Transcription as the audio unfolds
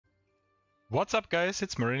What's up, guys?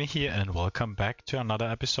 It's Morrany here, and welcome back to another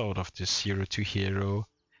episode of this Zero to Hero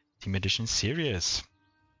Team Edition series.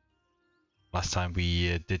 Last time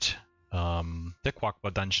we did the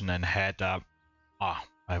Quackbot Dungeon and had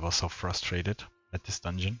I was so frustrated at this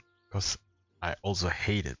dungeon because I also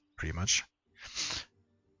hate it pretty much.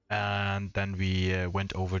 And then we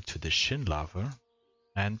went over to the Shin Lava,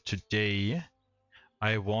 and today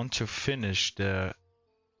I want to finish the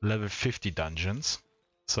level 50 dungeons.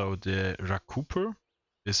 So the Racooper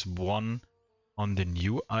is one on the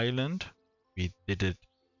new island. We did it,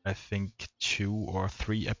 I think, 2 or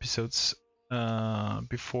 3 episodes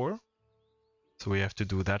before. So we have to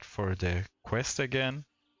do that for the quest again.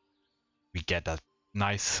 We get a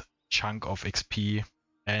nice chunk of XP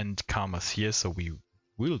and karmas here, so we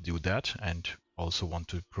will do that, and also want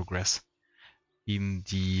to progress in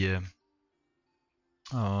the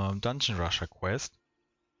Dungeon Rusher quest.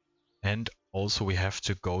 And also we have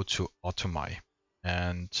to go to Otomai.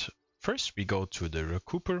 And first we go to the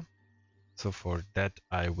Racooper. So for that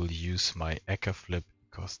I will use my Eka flip,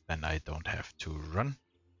 because then I don't have to run.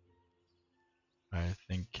 I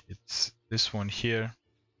think it's this one here.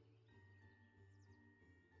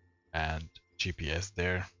 And GPS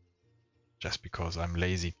there, just because I'm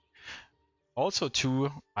lazy. Also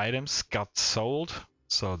 2 items got sold.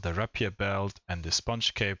 So the rapier belt and the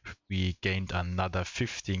sponge cape, we gained another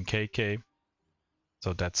 15 KK.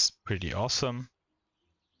 So that's pretty awesome.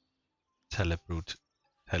 Teleport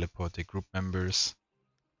the group members.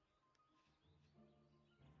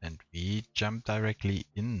 And we jump directly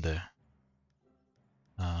in the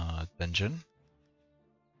dungeon.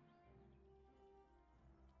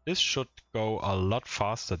 This should go a lot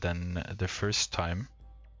faster than the first time,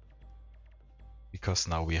 because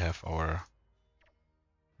now we have our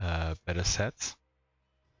better sets.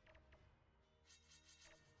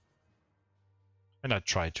 And I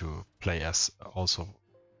try to play as also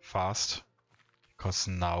fast, because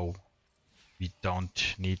now we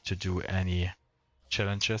don't need to do any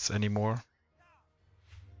challenges anymore.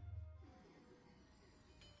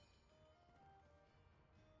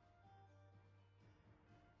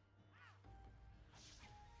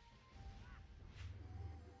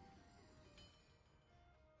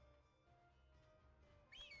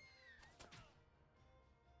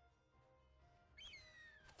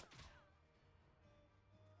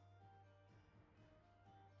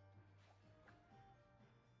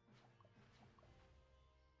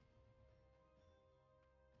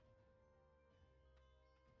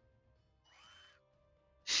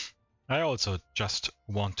 I also just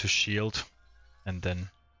want to shield and then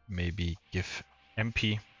maybe give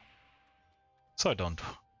MP, so I don't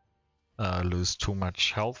lose too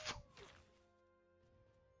much health.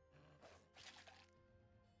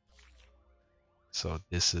 So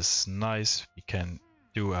this is nice. We can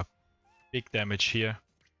do a big damage here.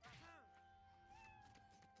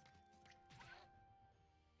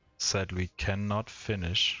 Sadly cannot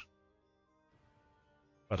finish,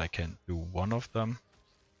 but I can do one of them.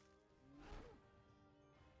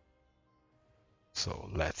 So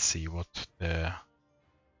let's see what the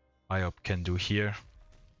IOP can do here.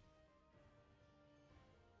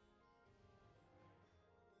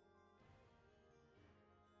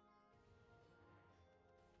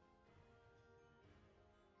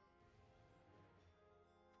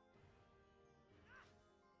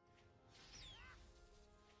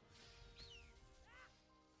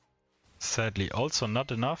 Sadly also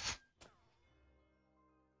not enough.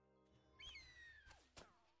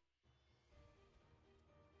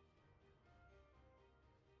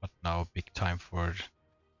 But now big time for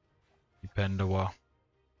Dependova.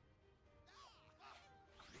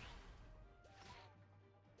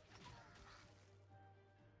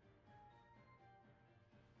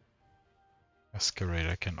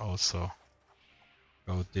 Masquerader can also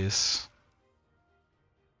go this.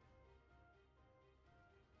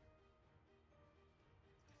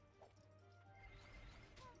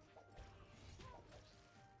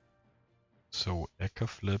 So Eka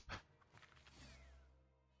flip.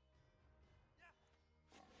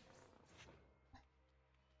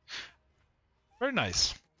 Very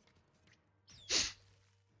nice.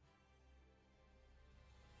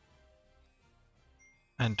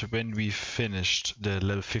 And when we finished the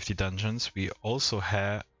level 50 dungeons, we also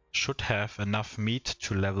should have enough meat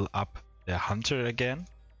to level up the hunter again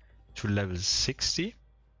to level 60.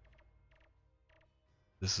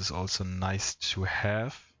 This is also nice to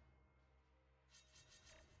have.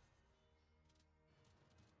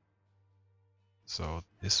 So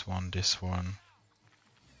this one.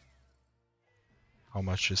 How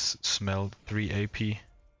much is smell? 3 AP.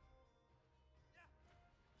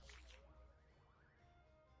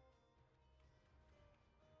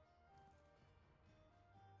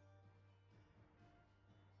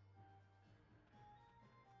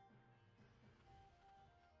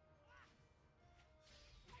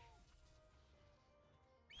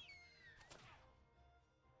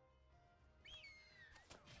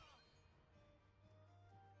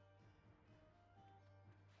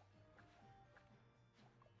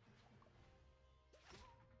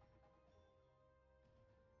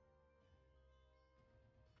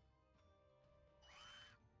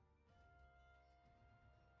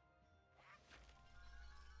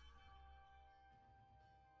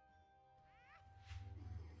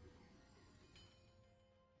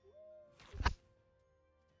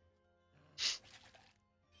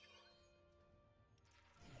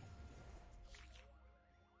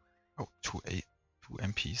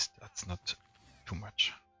 apiece. That's not too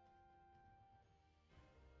much.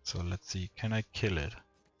 So let's see, can I kill it?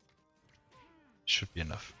 Should be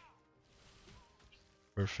enough.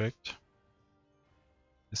 Perfect.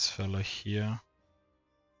 This fella here.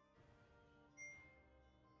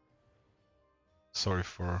 Sorry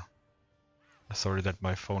that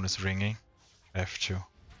my phone is ringing. I have to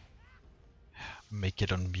make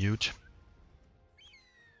it on mute.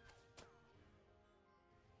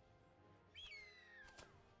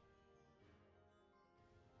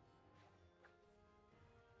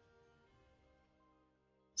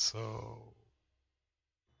 So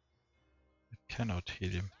I cannot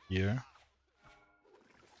hit him here.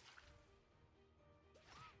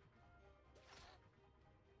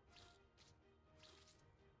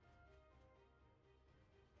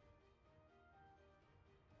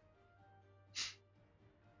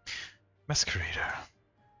 Masquerader.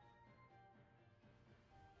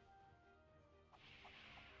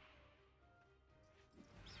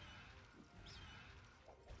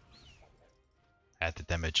 The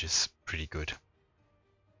damage is pretty good.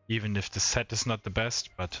 Even if the set is not the best,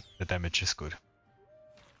 but the damage is good.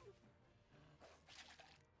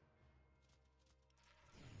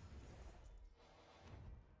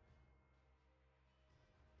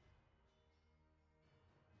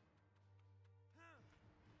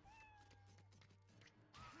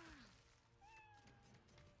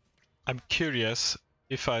 I'm curious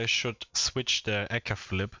if I should switch the Eka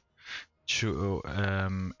flip to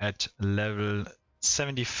at level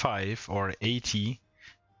 75 or 80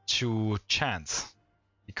 to chance,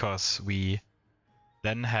 because we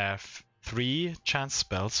then have 3 chance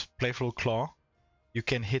spells. Playful Claw, you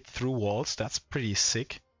can hit through walls, that's pretty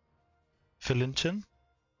sick. Philinton,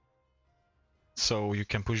 so you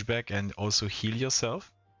can push back and also heal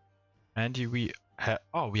yourself. And we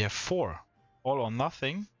have 4, all or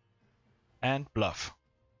nothing, and bluff.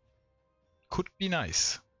 Could be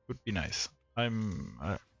nice. Could be nice.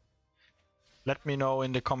 Let me know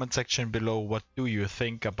in the comment section below, what do you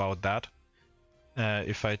think about that?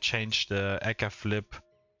 If I change the Eka flip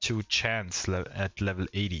to chance at level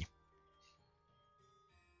 80.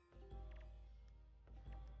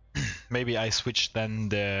 Maybe I switch then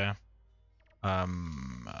the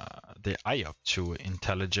eye up to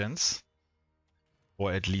intelligence,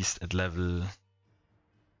 or at least at level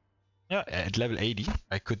 80.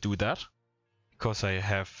 I could do that because I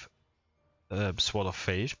have Sword of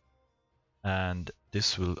Fate, and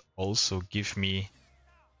this will also give me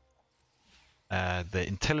the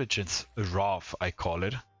intelligence RAV, I call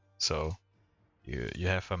it. So you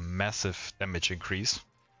have a massive damage increase.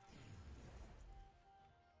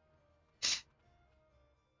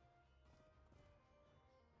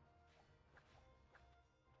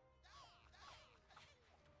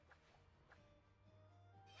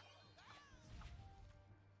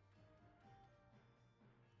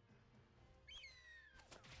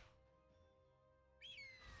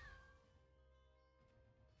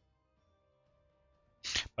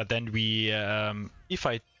 But then if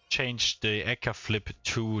I change the Eka flip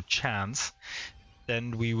to chance,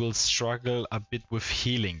 then we will struggle a bit with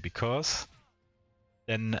healing, because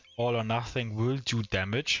then all or nothing will do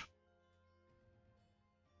damage.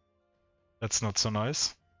 That's not so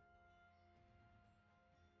nice.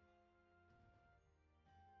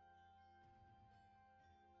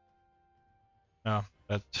 Yeah,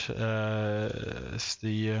 that is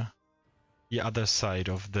the other side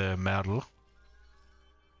of the medal.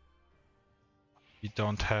 We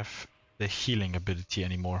don't have the healing ability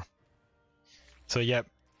anymore. So yeah,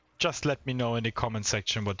 just let me know in the comment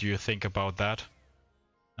section, what do you think about that.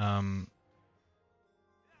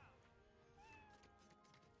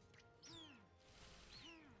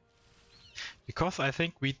 Because I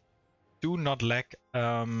think we do not lack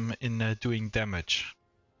in doing damage.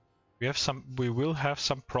 We will have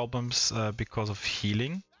some problems because of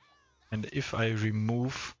healing, and if I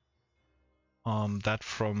remove that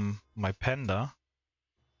from my panda,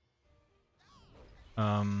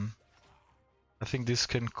 I think this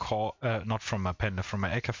can cause not from my panda, from my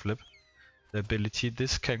Eka flip, the ability.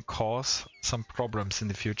 This can cause some problems in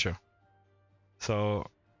the future. So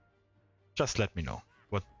just let me know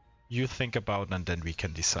what you think about, and then we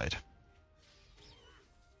can decide.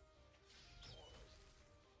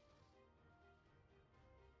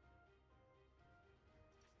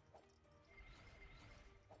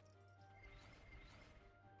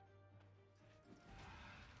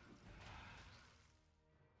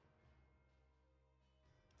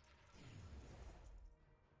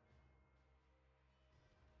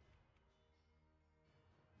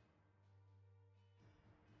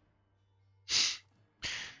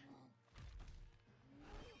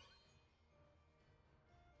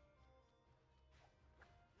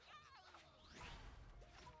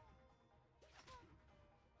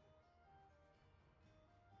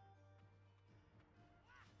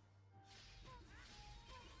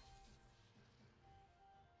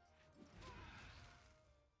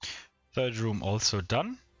 Third room also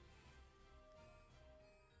done.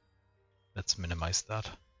 Let's minimize that.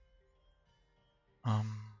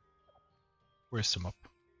 Where's the map?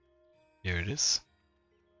 Here it is.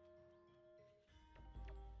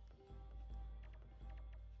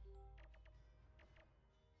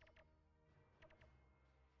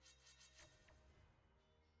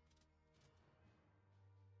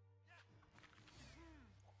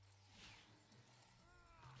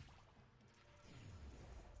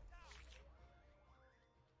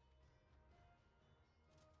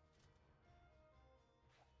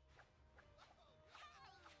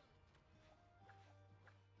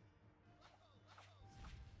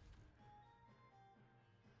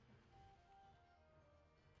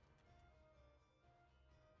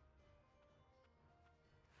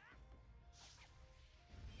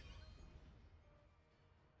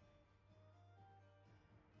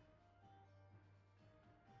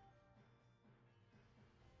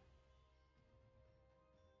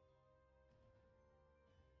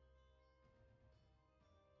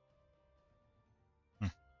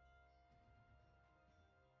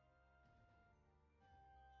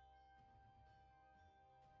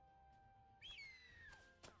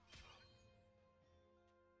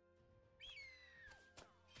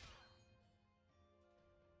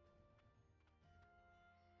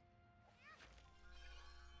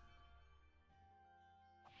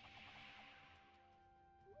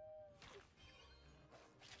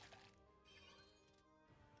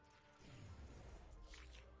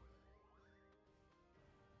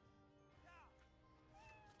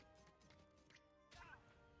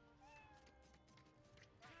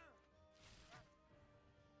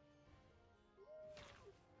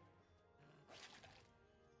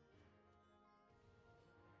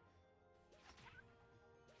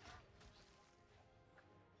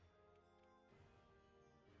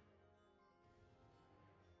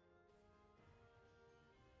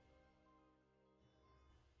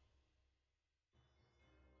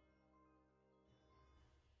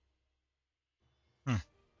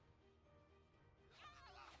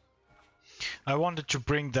 I wanted to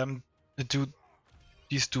bring them,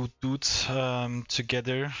 these two dudes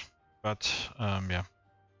together, but yeah,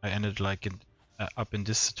 I ended like up in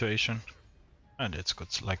this situation, and it's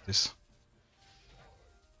good like this.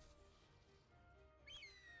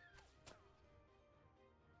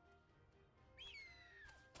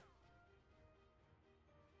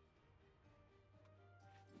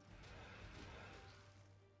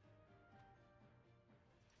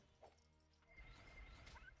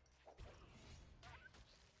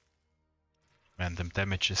 Man, the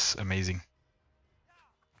damage is amazing.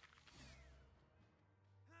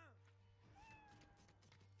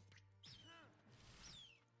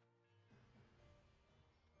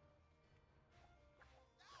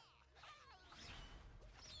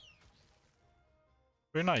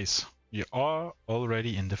 Very nice. You are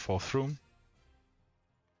already in the 4th room.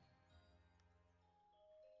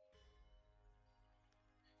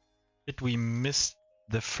 Did we miss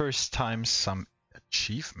the first time some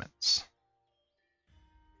achievements?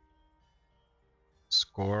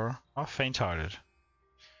 Score are faint-hearted.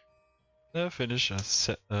 Finish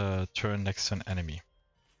a turn next to an enemy.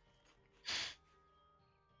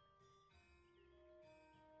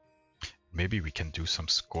 Maybe we can do some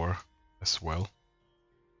score as well.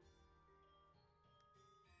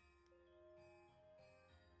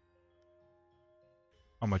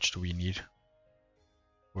 How much do we need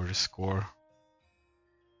for the score?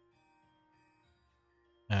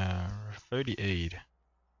 38.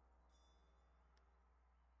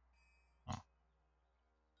 Oh.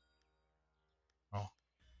 Oh.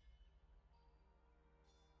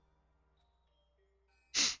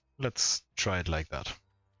 Let's try it like that.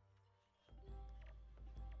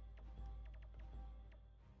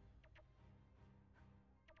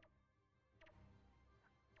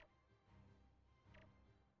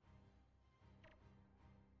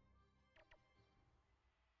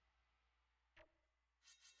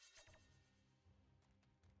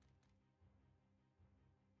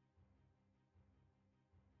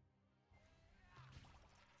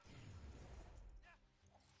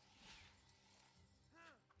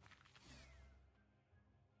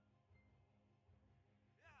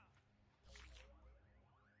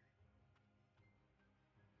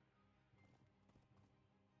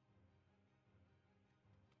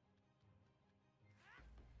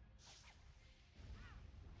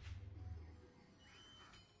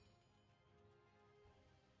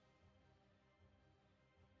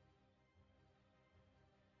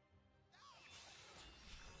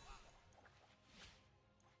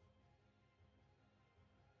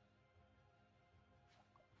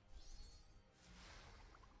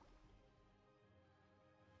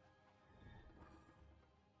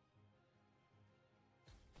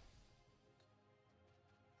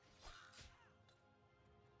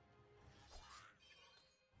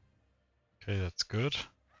 Okay, that's good.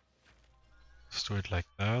 Let's do it like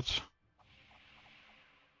that.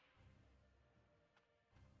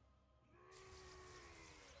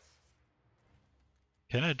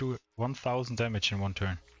 Can I do 1000 damage in one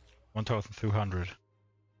turn? 1200.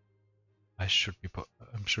 I should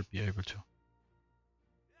be able to.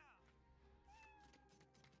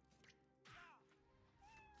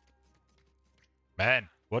 Man,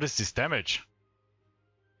 what is this damage?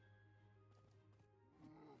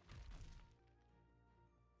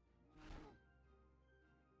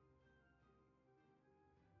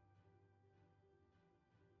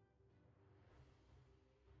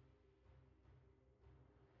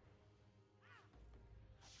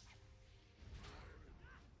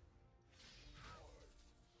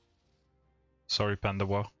 Sorry,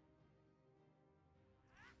 Pandawa.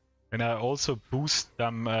 And I also boost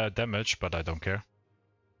them damage, but I don't care.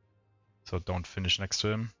 So don't finish next to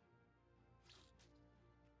him.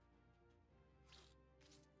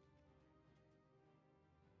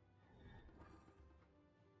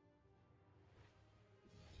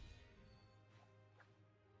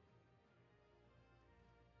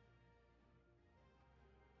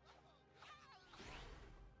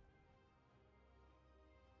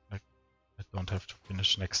 I don't have to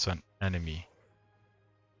finish next to an enemy.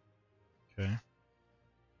 Okay.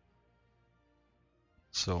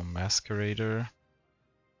 So Masquerader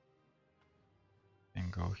can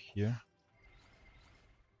go here.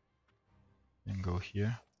 Can go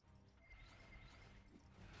here.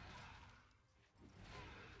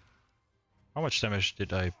 How much damage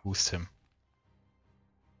did I boost him?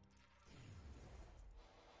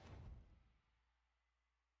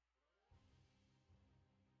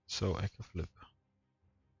 So I can flip.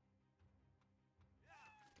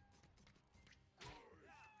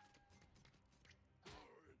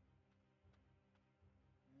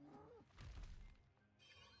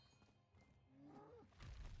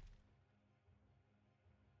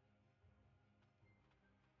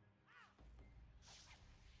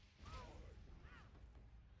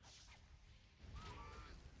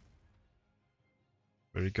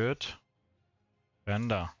 Very good.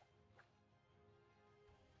 Panda.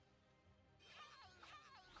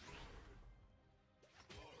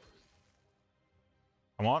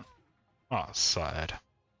 Come on. Ah, sad.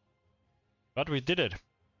 But we did it.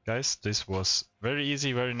 Guys, this was very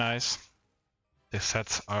easy, very nice. The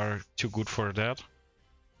sets are too good for that.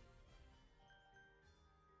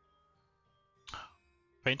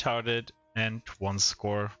 Faint-hearted and 1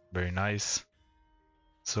 score, very nice.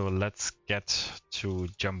 So let's get to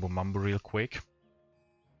Jumbo Mumbo real quick.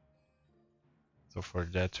 So for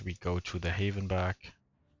that we go to the Haven back.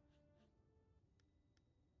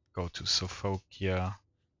 Go to Sophokia.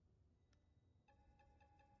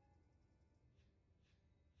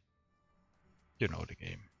 You know the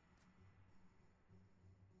game.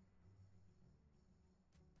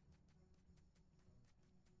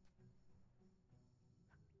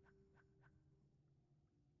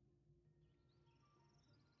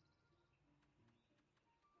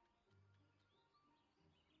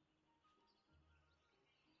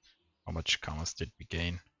 How much commas did we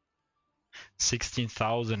gain?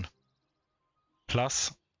 16,000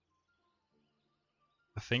 plus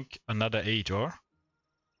I think another 8, or?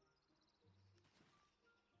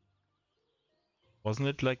 Wasn't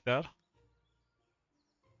it like that?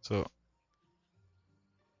 So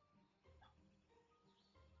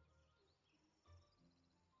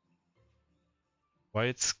why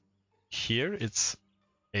it's here it's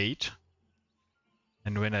 8,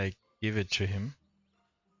 and when I give it to him,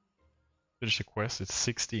 finish the quest, it's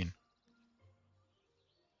 16.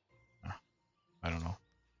 I don't know.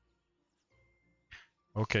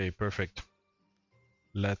 Okay, perfect.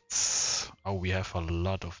 Let's... Oh, we have a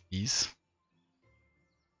lot of these.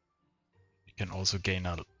 We can also gain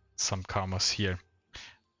some karmas here.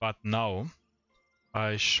 But now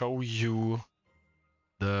I show you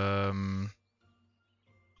the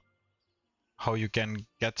how you can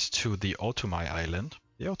get to the Otomai island.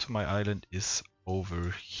 The Otomai island is over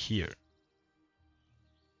here.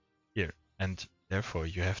 Here. And therefore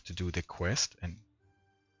you have to do the quest, and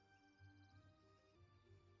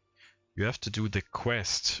you have to do the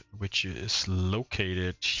quest, which is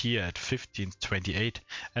located here at 1528.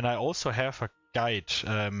 And I also have a guide.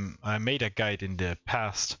 I made a guide in the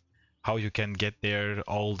past how you can get there,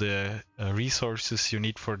 all the resources you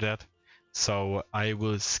need for that. So I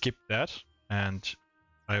will skip that and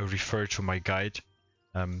I refer to my guide.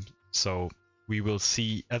 So we will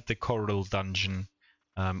see at the Coral Dungeon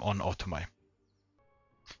on Otomai.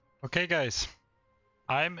 Okay guys,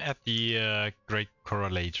 I'm at the Great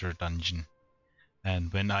Coralator Dungeon.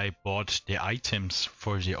 And when I bought the items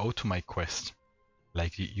for the Otomai quest,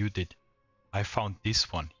 like you did, I found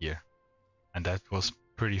this one here. And that was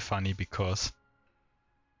pretty funny because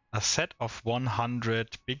a set of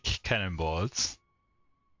 100 big cannonballs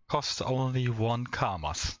costs only 1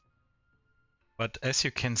 karmas. But as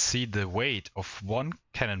you can see, the weight of 1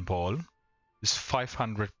 cannonball is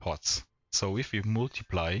 500 pots. So if you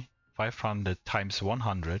multiply 500 times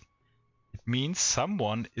 100, it means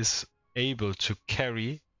someone is able to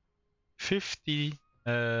carry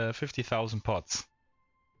 50,000 pots.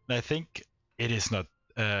 And I think it is not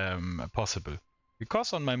possible.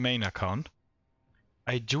 Because on my main account,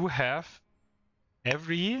 I do have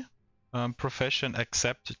every profession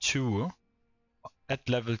except 2 at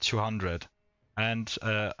level 200. And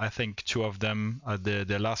I think 2 of them,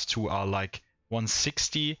 the last 2 are like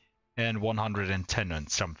 160 and 110 and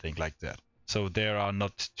something like that. So there are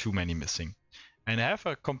not too many missing. And I have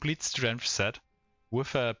a complete strength set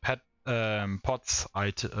with a pet pots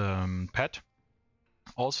pet.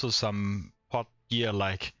 Also some pot gear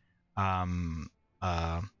like a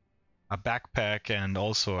backpack and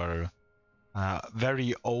also a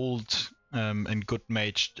very old and good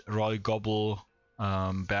maged Royal Gobble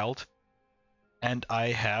belt. And I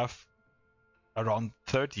have around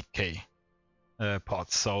 30k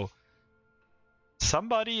pots. So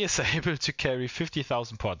somebody is able to carry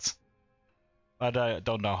 50,000 pots. But I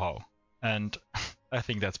don't know how. And I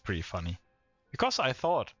think that's pretty funny. Because I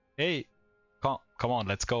thought, hey, come on,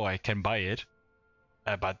 let's go, I can buy it.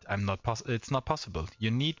 But it's not possible. You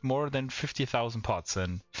need more than 50,000 pots,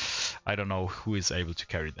 and I don't know who is able to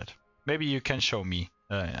carry that. Maybe you can show me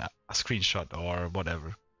a screenshot or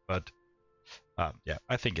whatever. But yeah,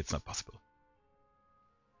 I think it's not possible.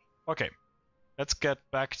 Okay, let's get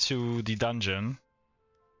back to the dungeon.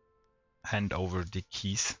 Hand over the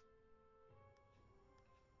keys.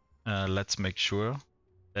 Let's make sure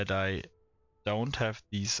that I don't have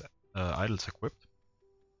these idols equipped.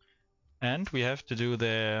 And we have to do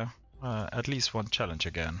the at least one challenge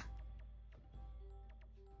again.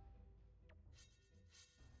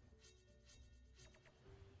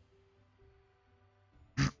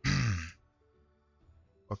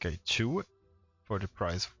 Okay, 2 for the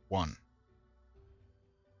price of 1.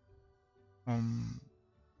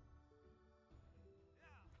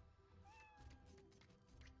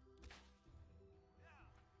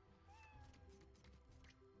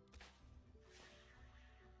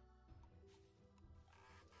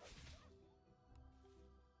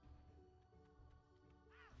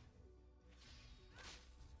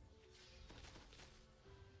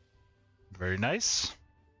 Very nice.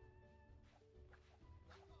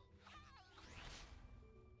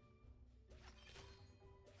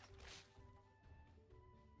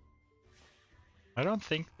 I don't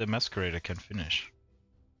think the Masquerader can finish.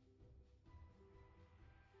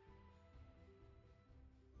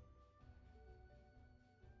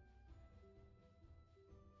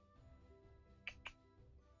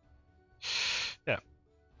 Yeah,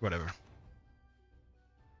 whatever.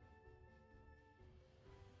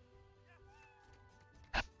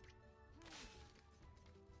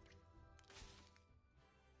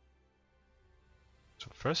 So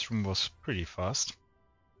the first room was pretty fast.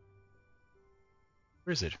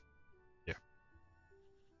 Where is it? Yeah.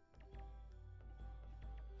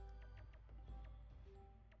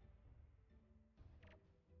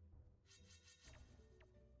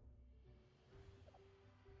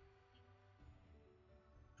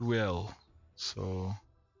 Duel. So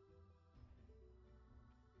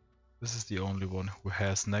this is the only one who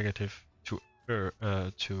has negative to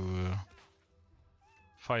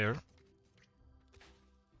fire.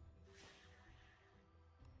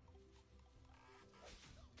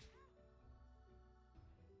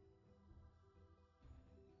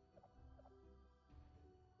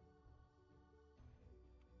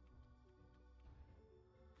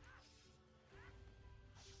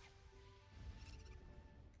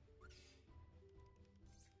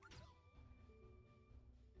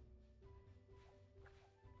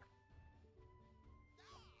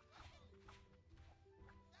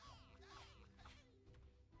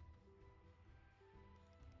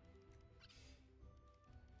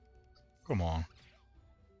 Come on.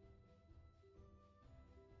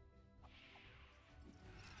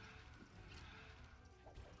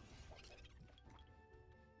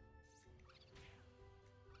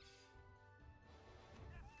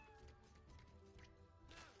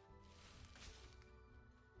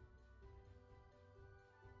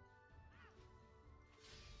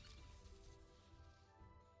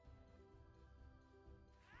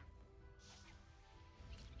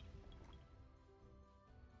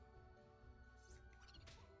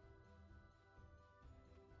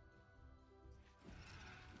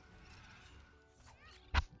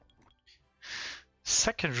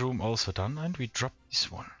 second room also done, and we drop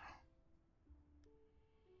this one.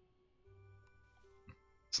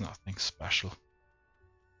 It's nothing special.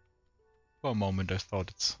 For a moment I thought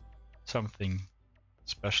it's something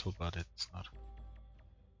special, but it's not.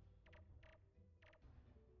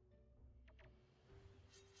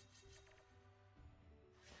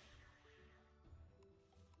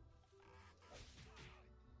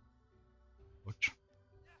 Ouch.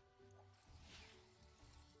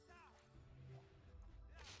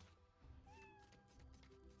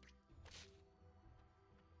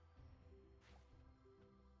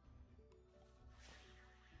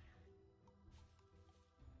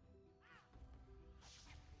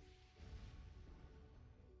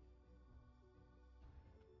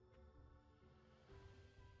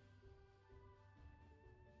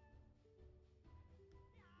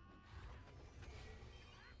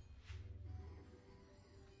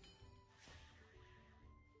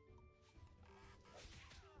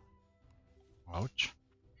 Ouch.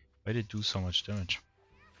 Why did it do so much damage?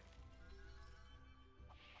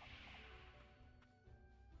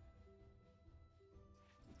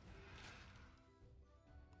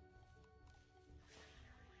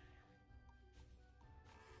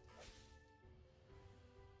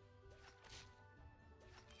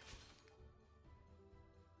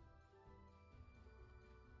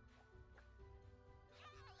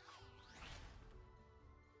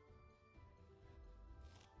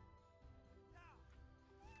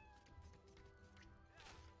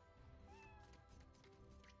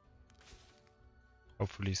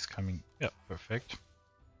 Hopefully he's coming. Yeah, perfect.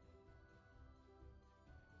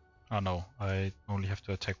 Oh no, I only have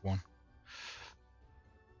to attack one.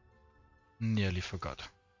 Nearly forgot.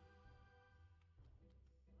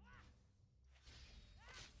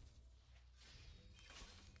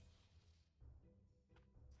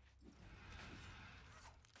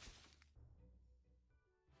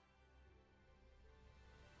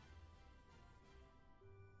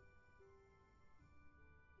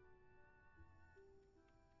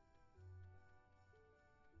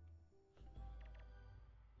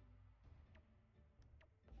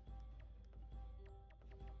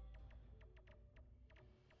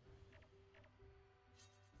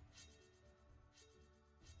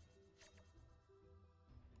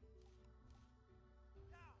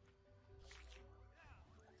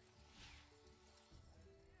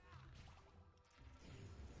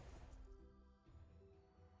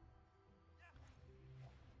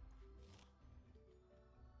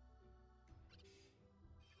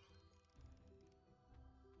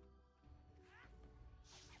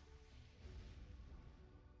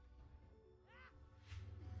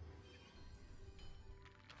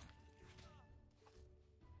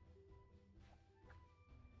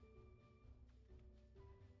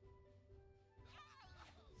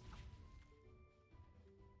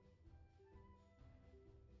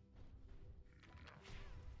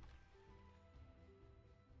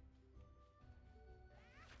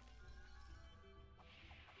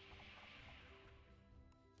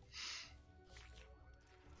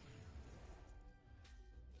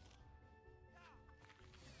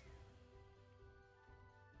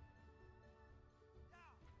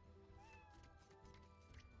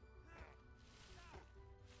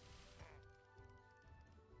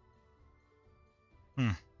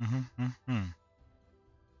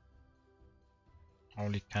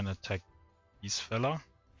 Only can attack this fella.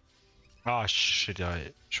 Ah shit,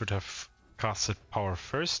 I should have casted power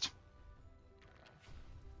first.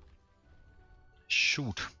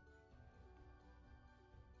 Shoot.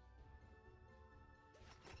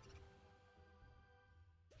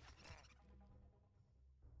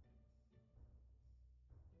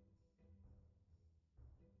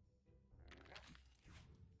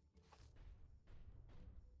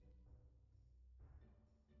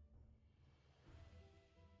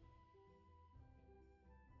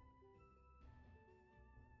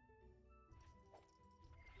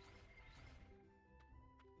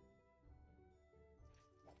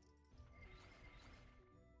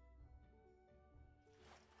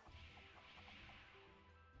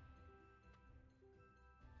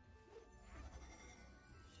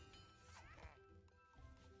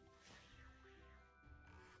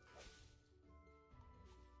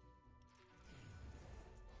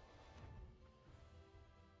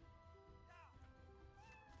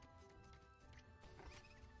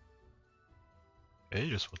 Okay,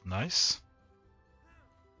 this was nice.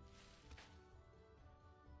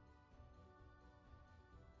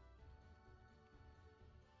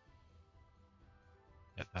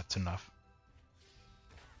 Yeah, that's enough.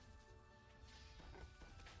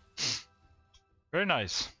 Very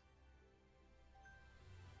nice.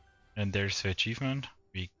 And there's the achievement.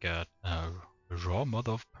 We got a raw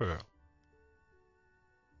mother of pearl.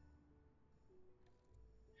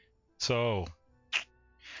 So,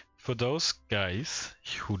 for those guys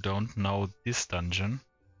who don't know this dungeon,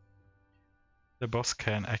 the boss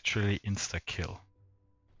can actually insta-kill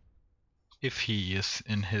if he is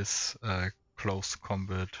in his close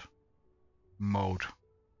combat mode.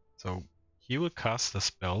 So he will cast a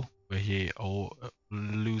spell where he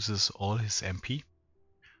loses all his MP,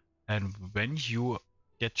 and when you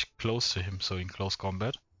get close to him, so in close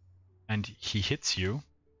combat, and he hits you,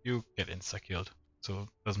 you get insta-killed. So it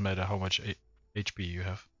doesn't matter how much HP you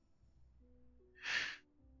have.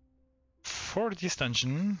 For this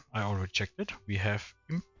dungeon, I already checked it, we have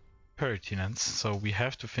impertinence, so we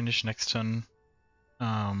have to finish next turn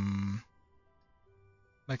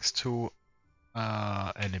next to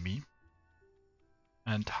enemy.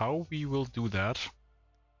 And how we will do that,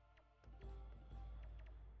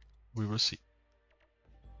 we will see.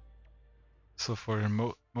 So for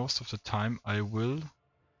most of the time I will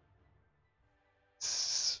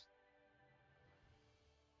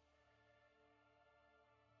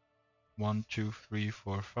 1, 2, 3,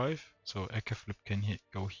 4, 5. So Eke Flip can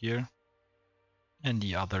go here, and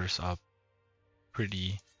the others are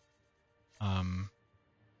pretty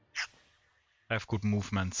have good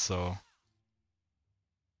movements, so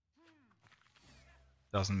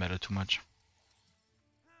doesn't matter too much.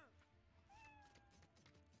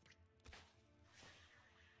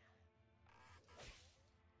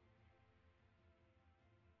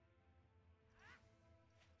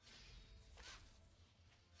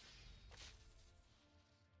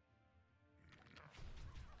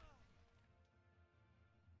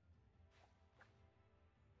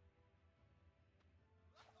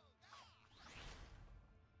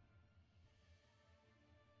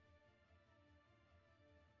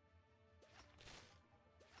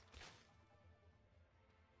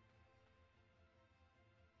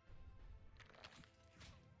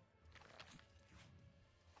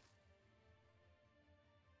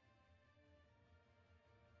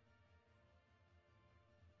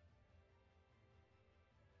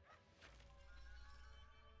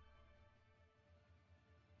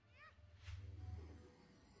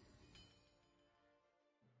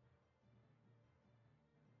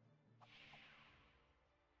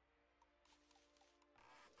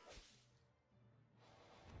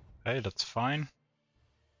 Okay, that's fine.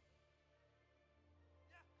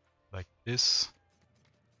 Like this.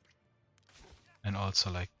 And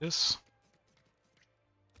also like this.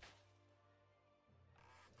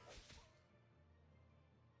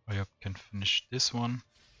 I can finish this one.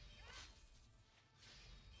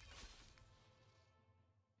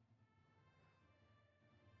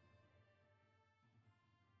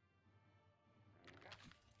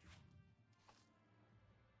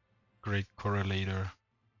 Great Coralator.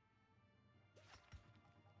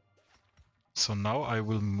 So now I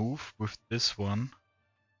will move with this one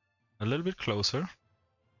a little bit closer,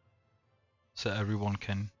 so everyone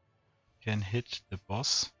can hit the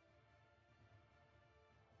boss.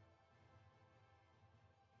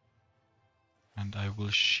 And I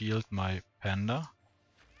will shield my panda.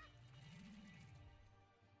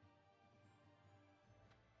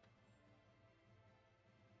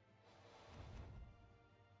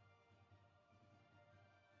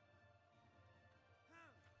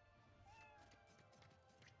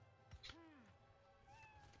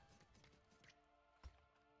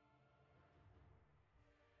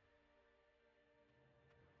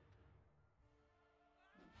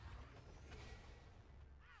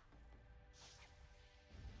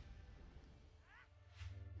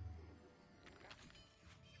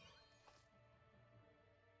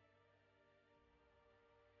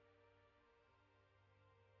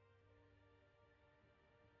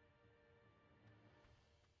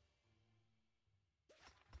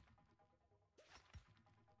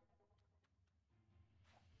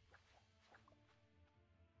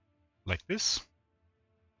 Like this.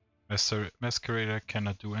 Masquerader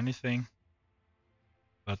cannot do anything,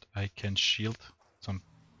 but I can shield some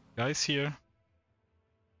guys here.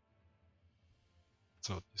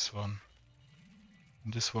 So this one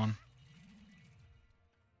and this one.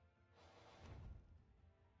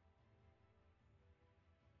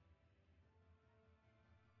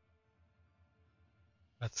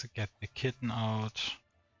 Let's get the kitten out.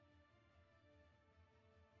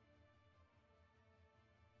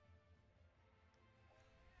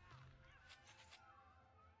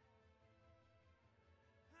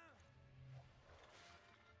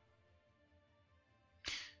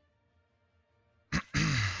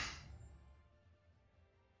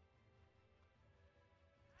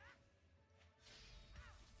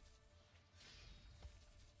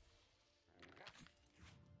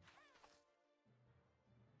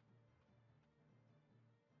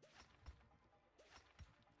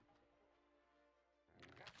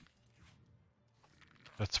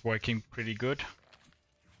 That's working pretty good.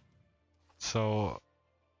 So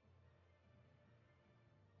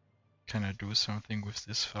can I do something with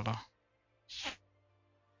this fella?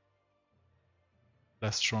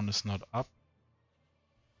 Lastron is not up.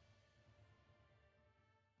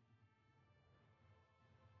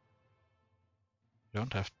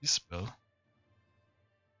 Don't have this spell.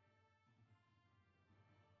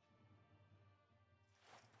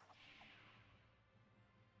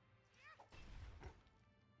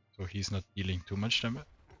 So he's not dealing too much damage.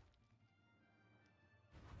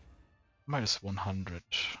 Minus 100.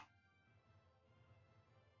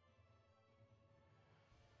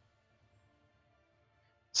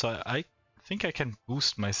 So I think I can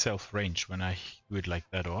boost myself range when I do it like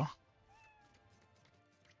that, or?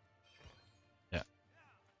 Yeah.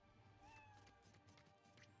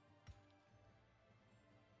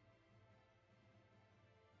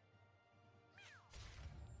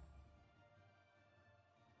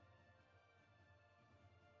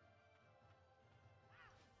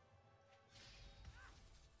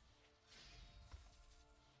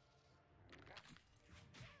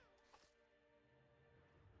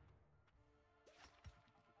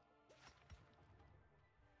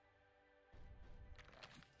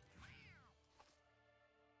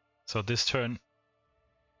 So this turn,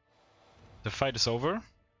 the fight is over.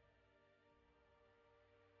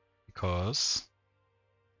 Because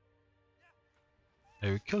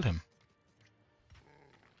I will kill him.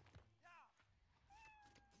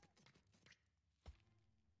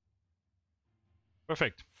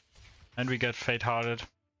 Perfect. And we get faint-hearted.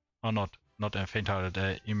 Or not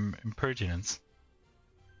faint-hearted, impertinence.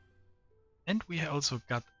 And we also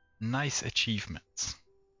got nice achievements.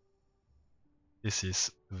 This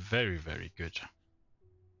is very, very good.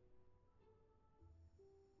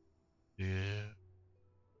 Yeah.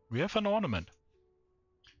 We have an ornament.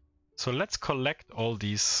 So let's collect all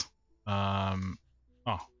these.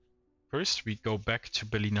 First we go back to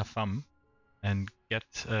Bellina Thumb and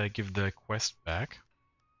give the quest back.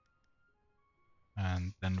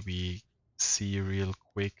 And then we see real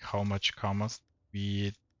quick how much karma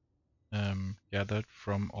we gathered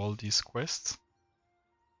from all these quests.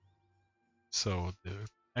 So the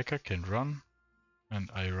hacker can run, and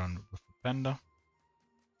I run with the panda.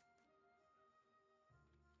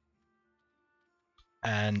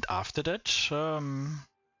 And after that,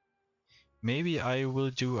 maybe I will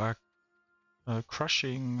do a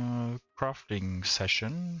crushing crafting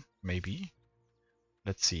session, maybe.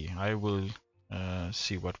 Let's see, I will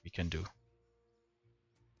see what we can do.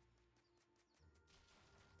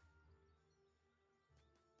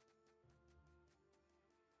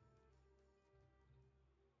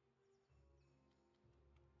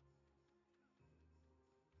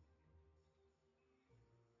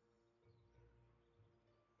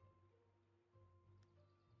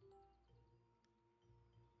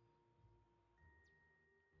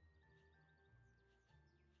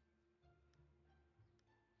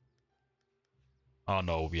 Oh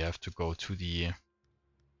no, we have to go to the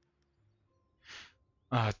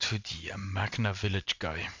Magna Village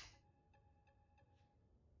guy.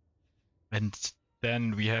 And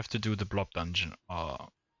then we have to do the blob dungeon.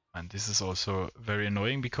 And this is also very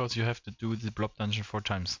annoying because you have to do the blob dungeon 4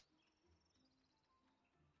 times.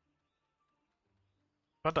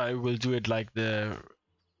 But I will do it like the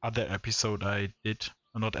other episode I did,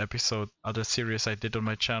 not episode, other series I did on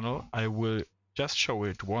my channel. I will just show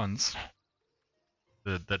it once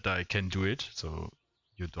that I can do it, so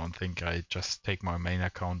you don't think I just take my main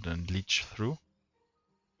account and leech through.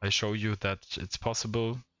 I show you that it's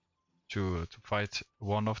possible to fight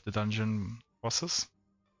one of the dungeon bosses,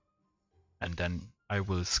 and then I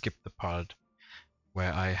will skip the part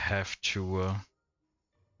where I have to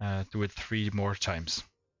do it 3 more times,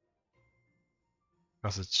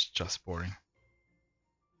 because it's just boring.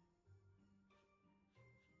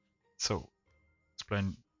 So,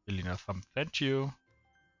 explain Elena Thumb, thank you.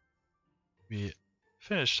 We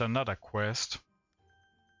finished another quest.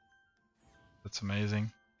 That's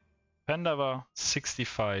amazing. Pandava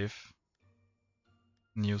 65.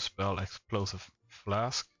 New spell, Explosive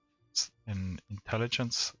Flask. It's an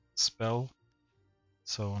intelligence spell.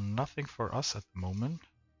 So nothing for us at the moment.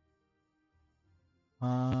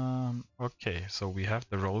 Okay, so we have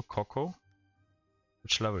the roll Coco.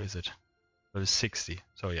 Which level is it? Level 60.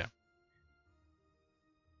 So yeah.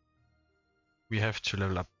 We have to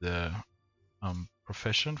level up the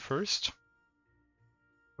profession first.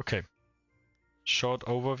 Okay. Short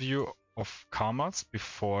overview of karmas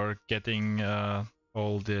before getting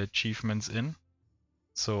all the achievements in.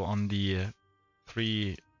 So on the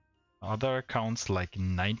 3 other accounts, like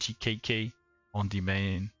 90kk on the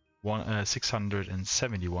main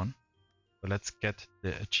 671. So let's get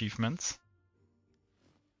the achievements.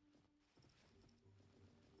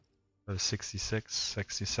 66,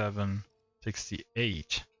 67,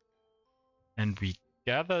 68. And we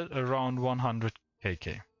gathered around 100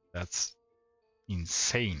 KK. That's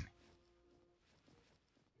insane.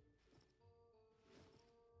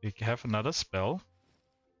 We have another spell.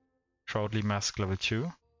 Shroudly Mask level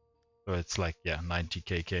 2. So it's like, yeah, 90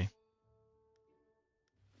 KK.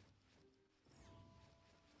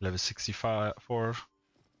 Level 65,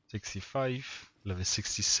 65, level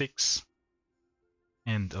 66.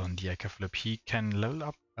 And on the Ecaflip, he can level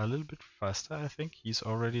up a little bit faster, I think. He's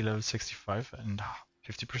already level 65 and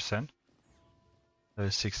 50%.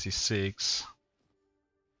 Level 66,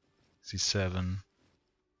 67,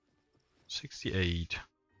 68.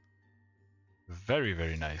 Very,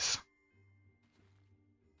 very nice.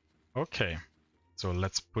 Okay, so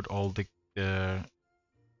let's put all the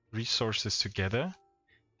resources together.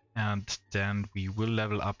 And then we will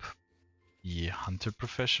level up the hunter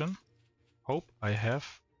profession. Hope I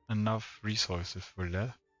have enough resources for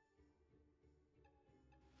that.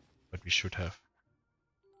 But we should have.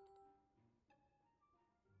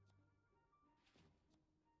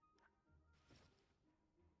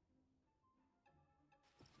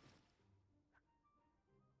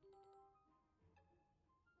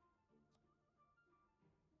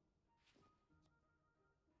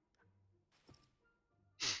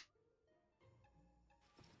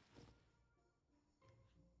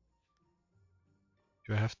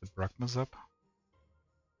 Do I have the Brachmas up?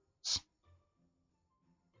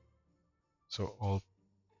 So all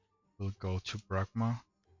will go to Brachma.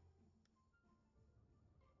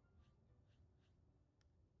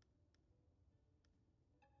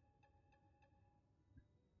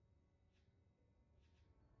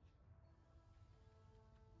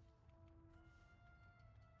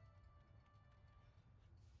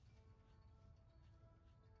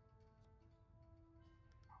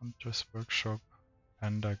 Hunter's Workshop.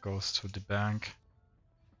 Panda goes to the bank.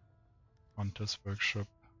 Hunter's Workshop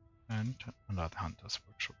and another Hunter's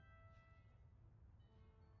Workshop.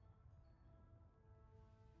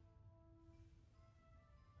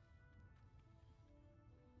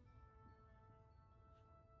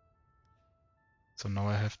 So now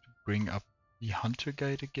I have to bring up the Hunter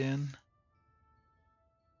Guide again.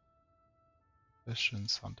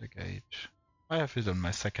 Questions, Hunter Guide. I have it on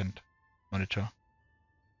my second monitor,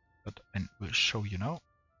 but I will show you now.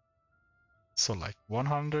 So like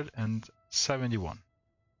 171.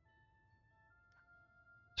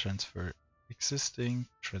 Transfer existing,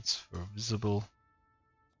 transfer visible.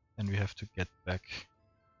 And we have to get back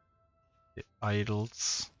the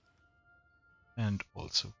idols and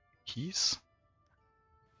also the keys.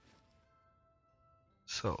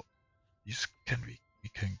 So these we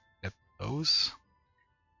can get those.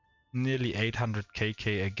 Nearly 800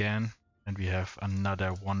 KK again, and we have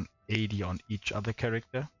another 180 on each other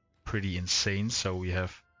character. Pretty insane. So we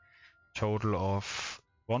have total of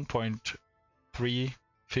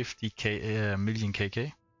 1.350 million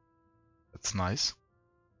KK. That's nice.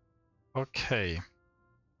 Okay.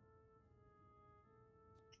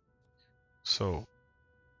 So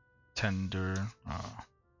tender,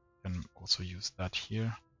 can also use that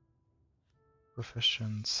here.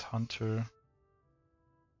 Professions, hunter.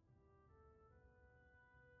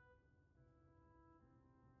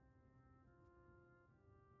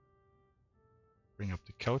 Bring up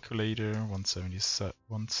the calculator.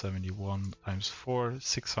 171 times 4,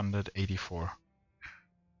 684.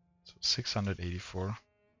 So 684.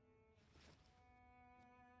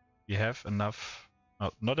 We have enough,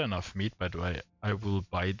 not enough meat, by the way. I will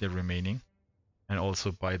buy the remaining and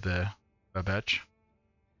also buy the badge.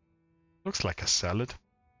 Looks like a salad.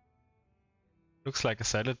 Looks like a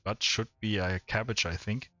salad, but should be a cabbage, I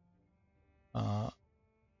think.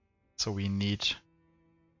 So we need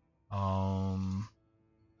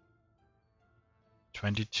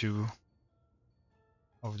 22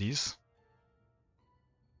 of these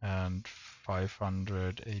and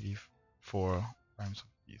 584 times of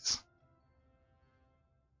these.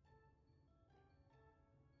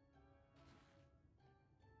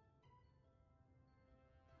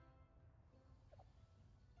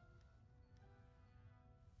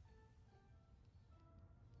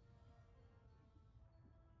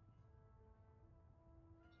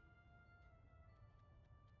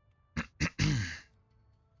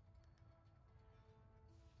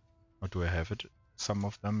 Or do I have it? Some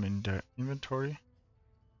of them in the inventory.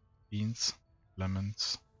 Beans,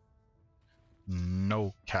 lemons.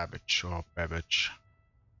 No cabbage or babbage.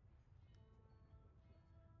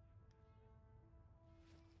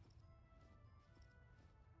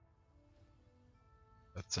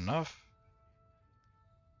 That's enough.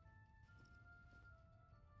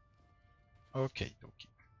 Okay, dokie.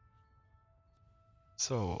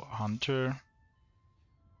 So, Hunter.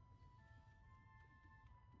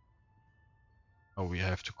 Oh, we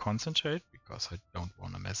have to concentrate because I don't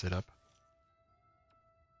want to mess it up.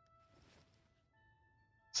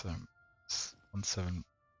 So, 171.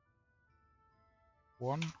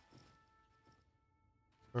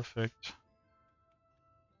 Perfect.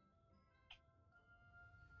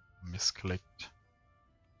 Misclicked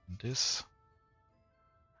this.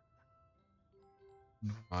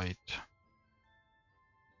 Invite.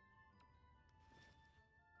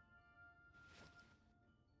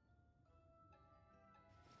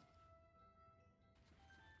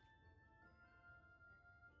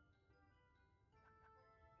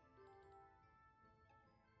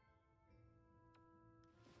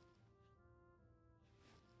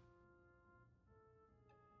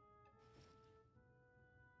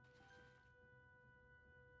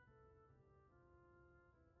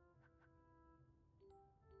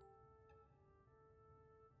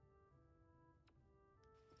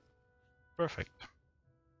 Perfect.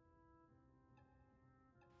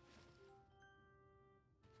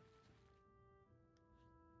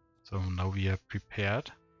 So now we are prepared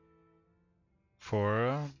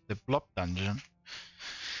for the blob dungeon.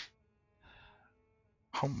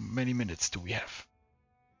 How many minutes do we have?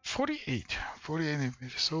 48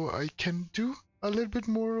 minutes. So I can do a little bit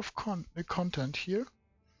more of content here.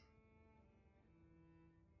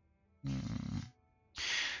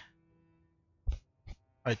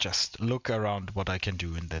 I just look around what I can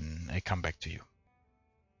do and then I come back to you.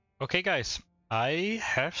 Okay guys, I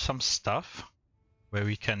have some stuff where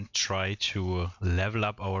we can try to level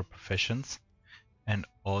up our professions and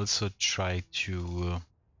also try to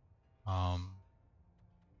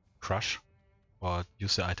crush or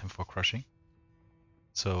use the item for crushing.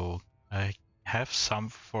 So I have some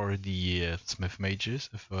for the smith mages,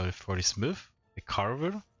 for the smith, the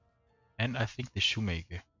carver, and I think the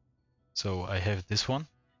shoemaker. So I have this one,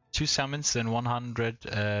 2 summons and 100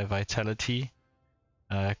 vitality.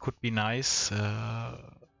 Could be nice.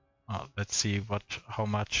 Let's see how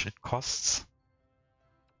much it costs.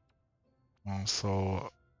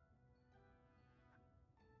 So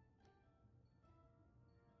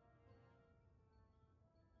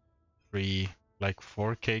like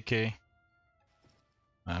 4 KK,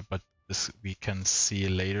 but this we can see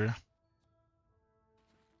later.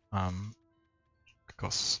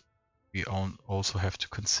 Because we also have to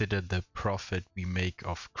consider the profit we make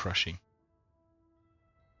of crushing.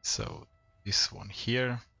 So this one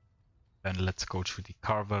here, and let's go to the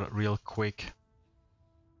carver real quick.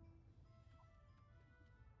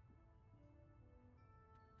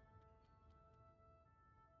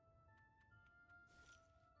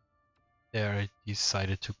 There I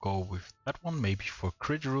decided to go with that one, maybe for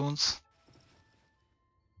crit runes.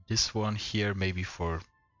 This one here maybe for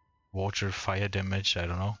water, fire damage, I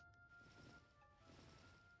don't know.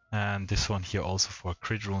 And this one here also for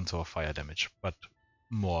crit runes or fire damage, but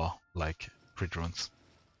more like crit runes.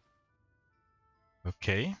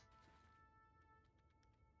 Okay.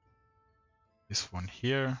 This one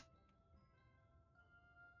here.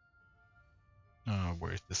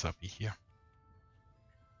 Where is this uppy here?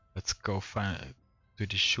 Let's go to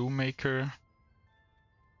the shoemaker.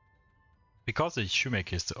 Because the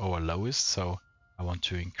shoemaker is our lowest, so I want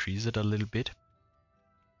to increase it a little bit.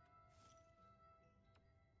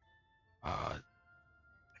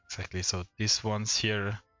 Exactly, so these ones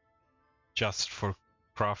here, just for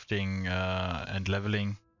crafting and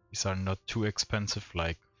leveling, these are not too expensive,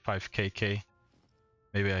 like 5 KK.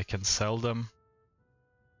 Maybe I can sell them.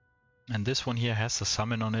 And this one here has a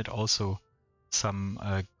summon on it, also some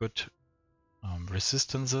good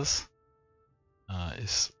resistances.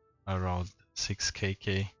 Is around 6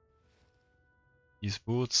 KK. These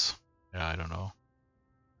boots, yeah, I don't know.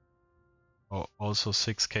 Oh, also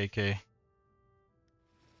 6 KK.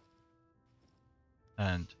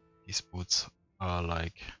 And these boots are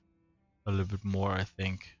like a little bit more, I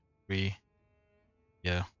think. 3,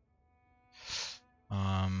 yeah.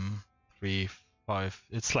 3, 5,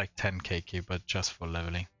 it's like 10 KK, but just for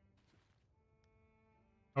leveling.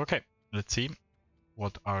 Okay, let's see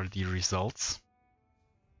what are the results,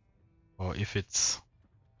 or if it's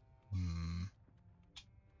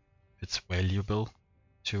valuable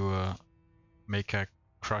to make a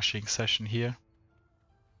crushing session here.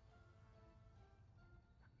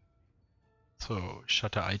 So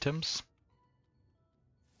shutter items.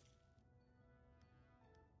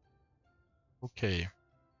 Okay.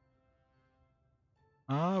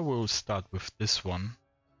 We'll start with this one.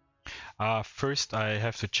 First I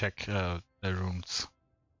have to check the runes.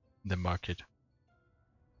 in the market.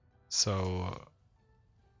 So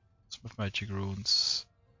Smith Magic Runes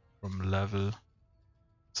from level.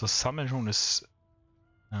 So Summon Rune is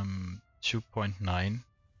 2.9,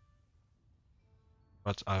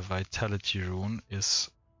 but our Vitality Rune is,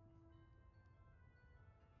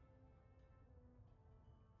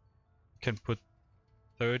 you can put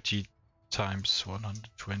 30 times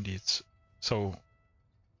 120. So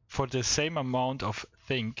for the same amount of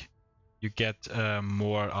think, you get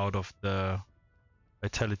more out of the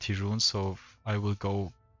Vitality Rune. So I will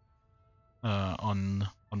go on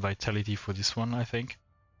Vitality for this one, I think.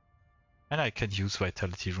 And I can use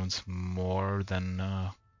Vitality Runes more than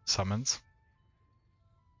summons.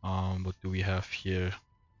 What do we have here?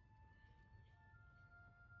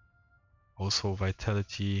 Also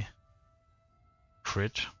Vitality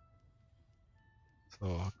crit.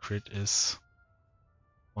 So crit is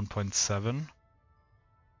 1.7.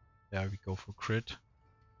 There we go for crit.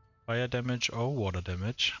 Fire damage or water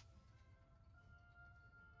damage.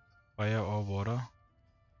 Fire or water.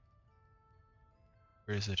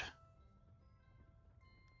 Where is it?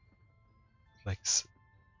 Like,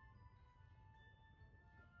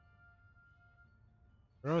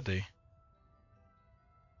 where are they?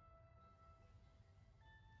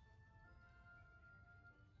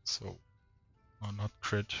 So, oh, not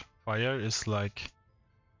crit. Fire is like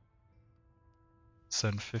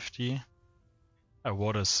 750.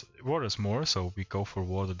 Water's more, so we go for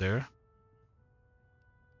water there.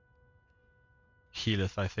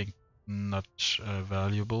 Healeth, I think, not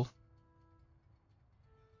valuable.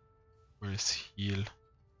 Where is heal?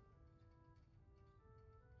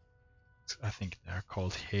 I think they're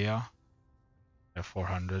called hair. They're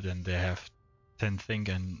 400 and they have 10 thing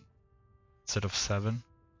and instead of 7.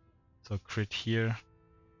 So crit here.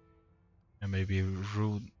 And maybe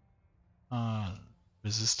rune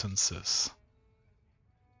resistances.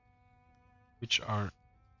 Which are,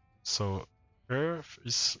 so earth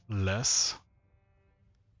is less.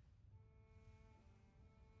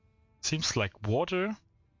 Seems like water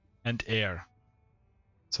and air.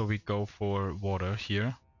 So we go for water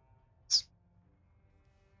here.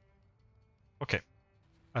 Okay,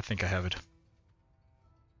 I think I have it.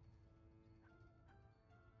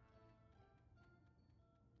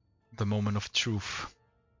 The moment of truth.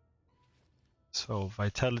 So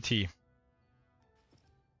vitality.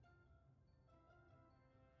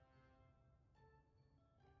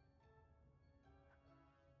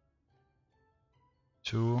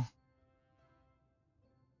 Two.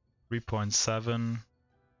 3.7.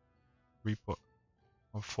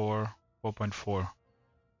 3.4. 4.4.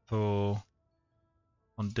 So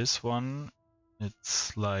on this one,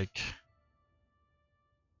 it's like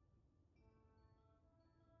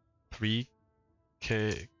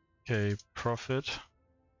 3k profit.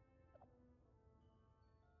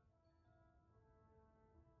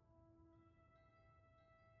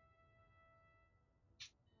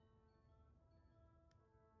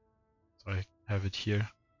 So I have it here.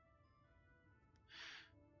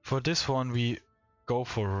 For this one, we go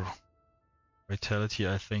for vitality,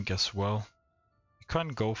 I think, as well. We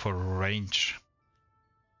can't go for range.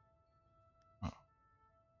 Oh,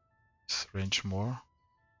 is range more?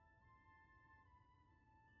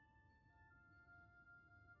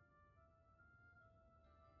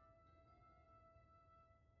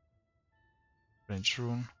 Range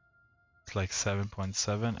rune. It's like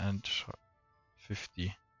 7.7 and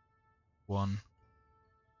 51.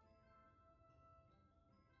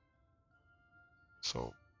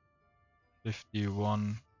 So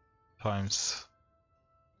 51 times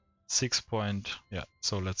 6 point. Yeah,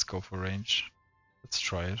 so let's go for range. Let's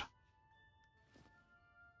try it.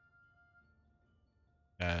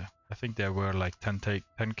 Yeah, I think there were like 10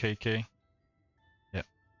 kk. Yeah,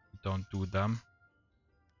 we don't do them.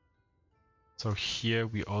 So here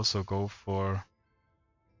we also go for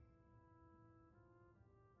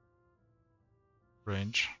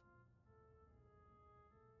range.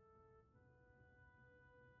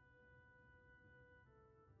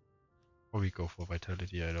 Or we go for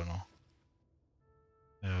vitality, I don't know.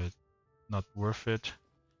 Not worth it.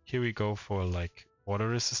 Here we go for like water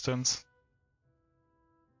resistance.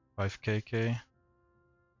 5 kk.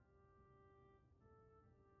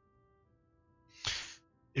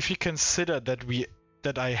 If you consider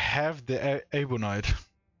that I have the Ebonite,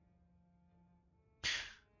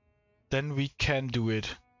 then we can do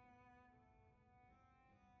it.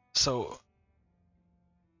 So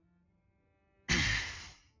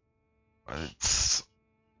it's,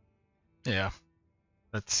 yeah.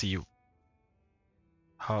 Let's see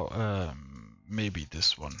how maybe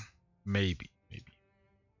this one. Maybe.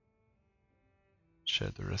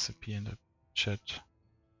 Share the recipe in the chat.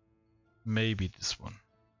 maybe this one.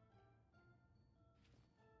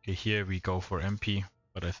 Okay, here we go for MP,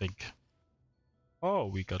 but I think, oh,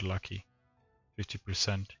 we got lucky.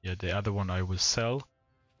 50%. Yeah, the other one I will sell.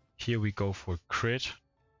 Here we go for crit.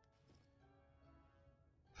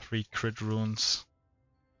 3 crit runes.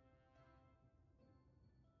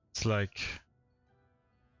 It's like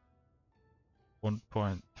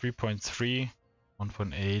 3.3,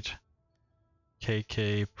 1.8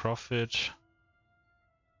 KK profit.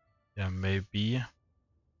 Yeah, maybe.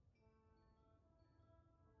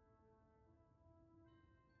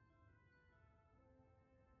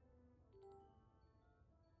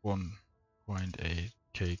 $1.8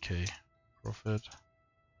 KK profit.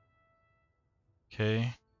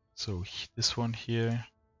 Okay, so this one here,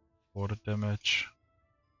 water damage.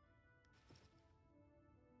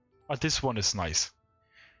 Oh, this one is nice.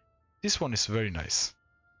 This one is very nice.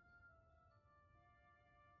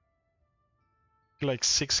 Like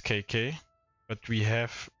 6 KK, but we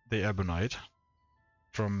have the Ebonite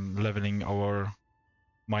from leveling our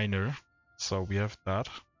miner, so we have that.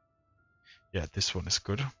 Yeah, this one is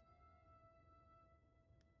good.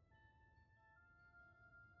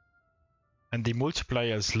 And the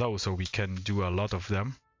multiplier is low, so we can do a lot of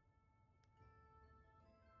them.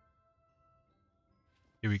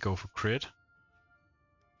 Here we go for crit.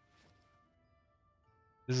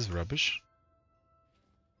 This is rubbish.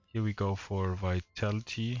 Here we go for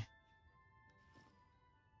vitality.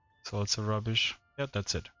 It's also rubbish. Yeah,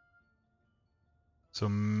 that's it. So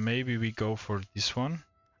maybe we go for this one.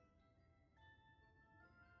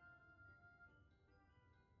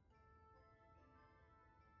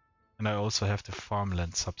 And I also have the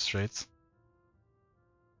farmland substrates.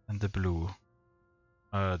 And the blue.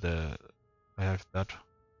 I have that.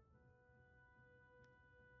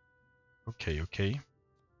 Okay.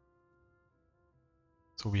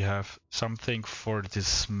 So we have something for the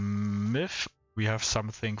smith. We have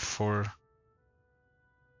something for...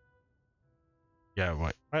 Yeah,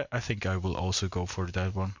 right. I think I will also go for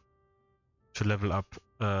that one. To level up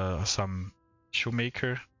some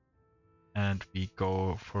shoemaker. And we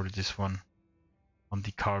go for this one on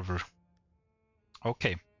the carver.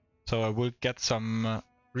 Okay, so I will get some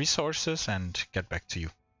resources and get back to you.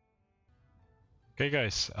 Okay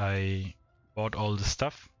guys, I bought all the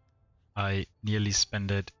stuff. I nearly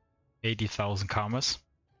spent 80,000 karmas.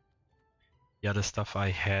 The other stuff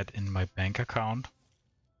I had in my bank account.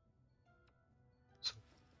 So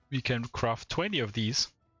we can craft 20 of these.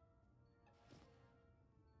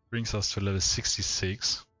 Brings us to level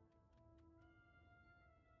 66.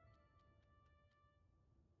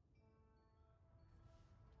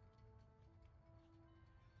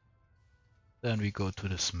 Then we go to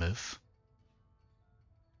the smith.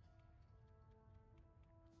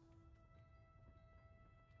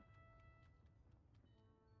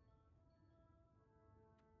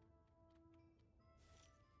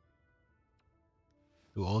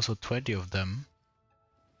 Do also 20 of them.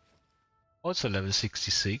 Also level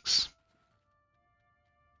 66.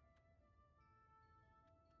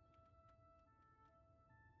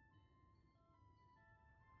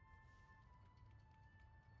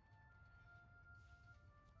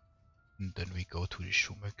 And then we go to the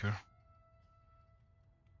shoemaker.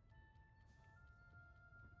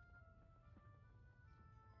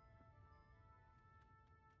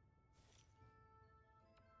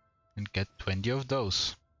 And get 20 of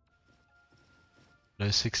those.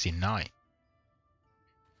 Level 69.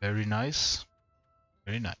 Very nice.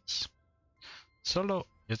 Very nice. Solo,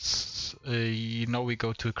 it's now we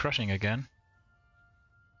go to crushing again.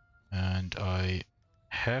 And I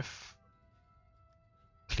have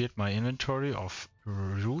cleared my inventory of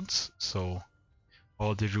runes, so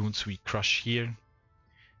all the runes we crush here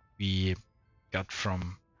we got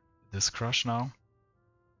from this crush now.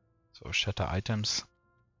 So shatter items.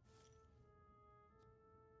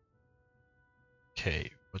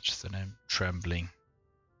 Okay, what's the name? Trembling.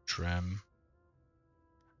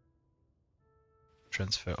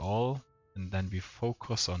 Transfer all, and then we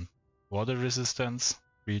focus on water resistance.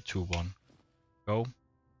 3, 2, 1, go.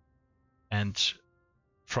 And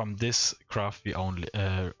from this craft we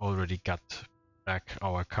already got back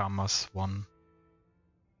our karmas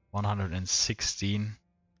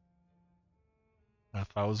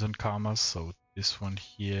 116,000 karmas. So this one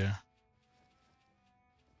here.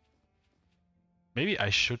 Maybe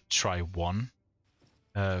I should try one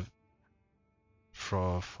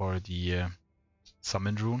for the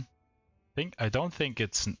summon rune. I don't think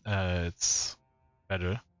it's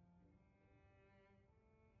better.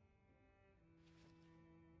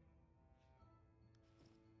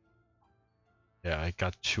 Yeah, I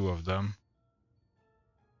got 2 of them.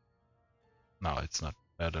 No, it's not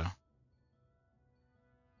better.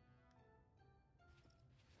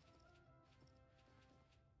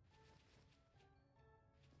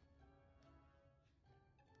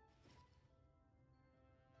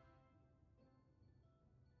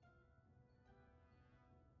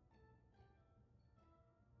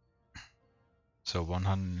 So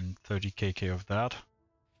 130 kk of that.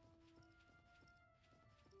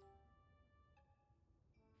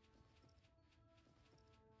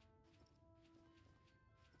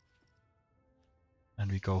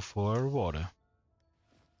 And we go for water.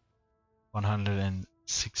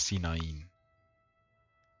 169.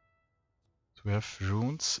 So we have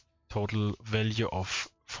runes, total value of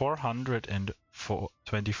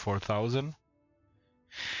 424,000.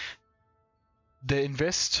 The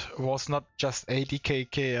invest was not just 80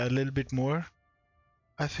 kk, a little bit more,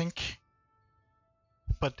 I think.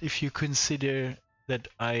 But if you consider that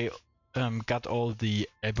I got all the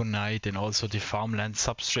ebonite and also the farmland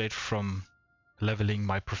substrate from leveling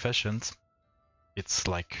my professions, it's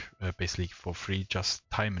like basically for free, just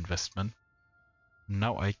time investment.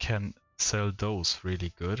 Now I can sell those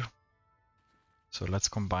really good. So let's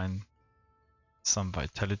combine some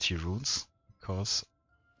vitality runes because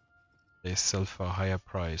they sell for a higher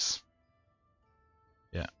price.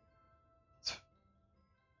 Yeah,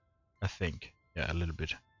 I think. Yeah, a little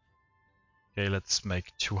bit. Okay, let's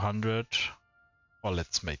make 200 or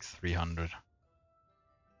let's make 300.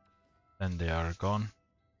 Then they are gone.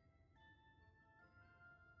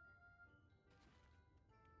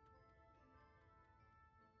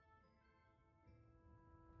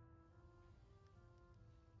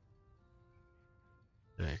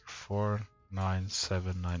 Like 4, 9,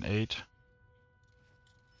 7, 9, 8.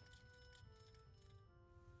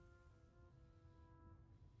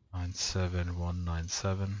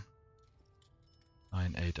 97197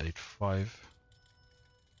 9885.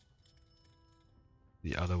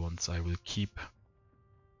 The other ones I will keep.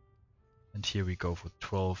 And here we go for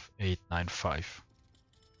 12895.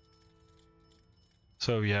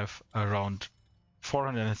 So we have around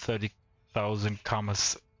 430,000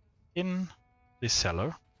 karmas in the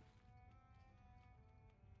cellar,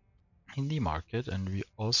 in the market, and we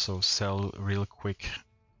also sell real quick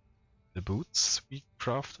the boots we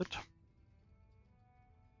crafted.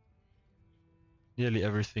 Nearly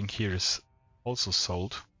everything here is also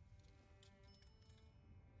sold.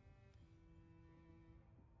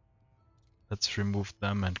 Let's remove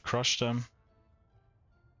them and crush them.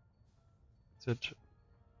 That's it.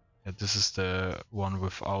 Yeah, this is the one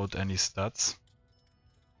without any stats.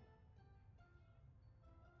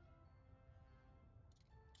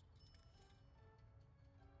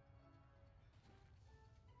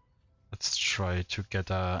 Let's try to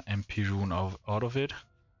get a MP rune out of it.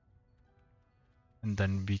 And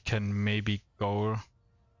then we can maybe go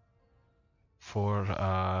for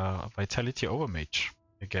Vitality Overmage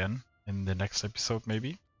again in the next episode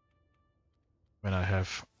maybe. When I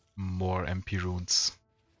have more MP runes.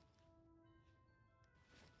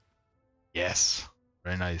 Yes,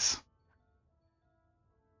 very nice.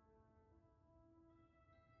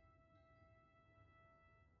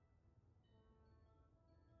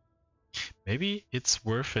 Maybe it's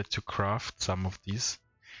worth it to craft some of these.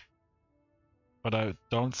 But I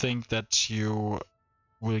don't think that you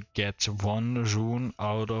will get one rune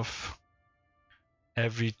out of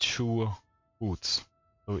every 2 boots.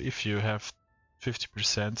 So if you have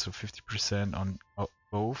 50%, so 50% on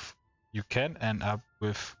both, you can end up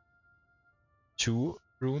with 2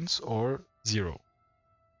 runes or 0.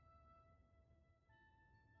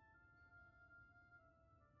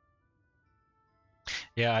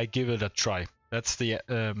 Yeah, I give it a try. That's the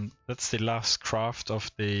last craft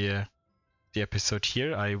of the episode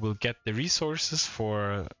here. I will get the resources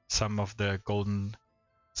for some of the golden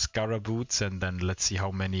Scara boots, and then let's see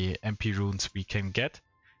how many MP runes we can get.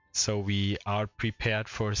 So we are prepared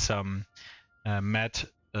for some mad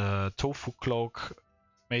tofu cloak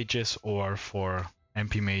mages or for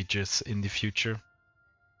MP mages in the future.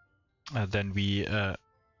 Then we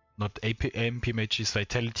not MP mages,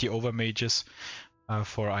 vitality over mages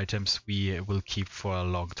for items we will keep for a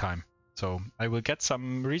long time. So I will get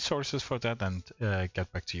some resources for that and get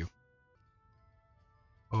back to you.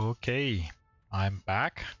 Okay, I'm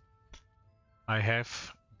back. I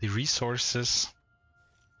have the resources.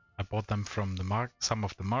 I bought them from the from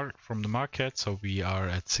the market, so we are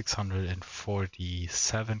at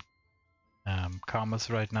 647 karmas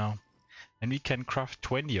right now, and we can craft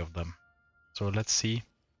 20 of them. So let's see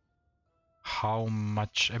how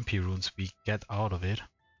much MP runes we get out of it.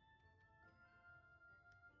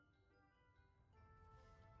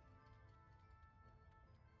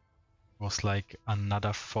 Was like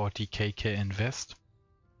another 40 kk invest.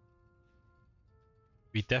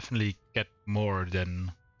 We definitely get more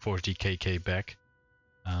than 40 kk back.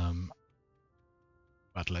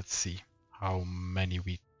 But let's see how many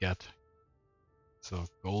we get. So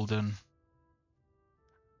golden,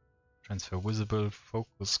 transfer visible,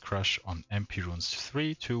 focus crush on MP runes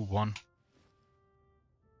 3, 2, 1.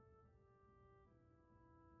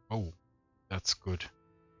 Oh, that's good.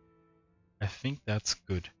 I think that's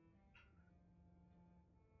good.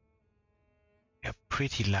 We're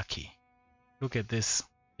pretty lucky. Look at this.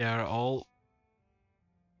 They are all...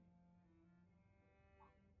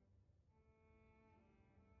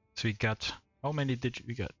 So we got... How many did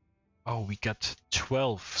we get? Oh, we got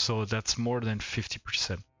 12. So that's more than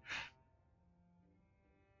 50%.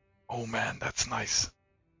 Oh man, that's nice.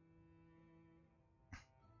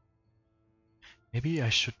 Maybe I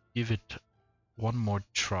should give it one more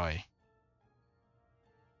try.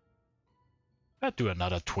 I'll do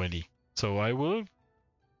another 20. So I will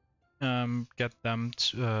get them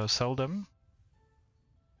to sell them.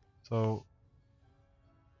 So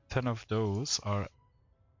 10 of those are...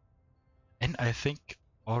 And I think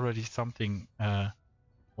already something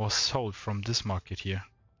was sold from this market here.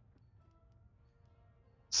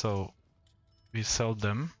 So we sell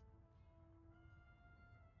them.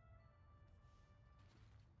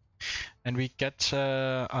 And we get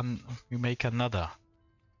we make another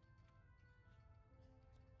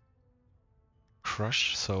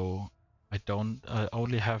crush. So I don't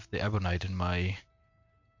only have the ebonite in my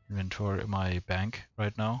inventory, in my bank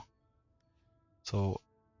right now. So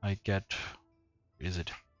I get, is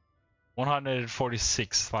it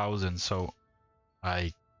 146,000? So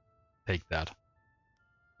I take that.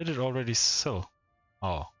 Did it already sell?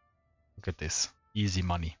 Oh, look at this, easy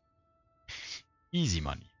money, easy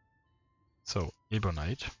money. So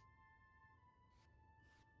ebonite,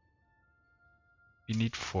 we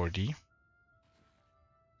need 40.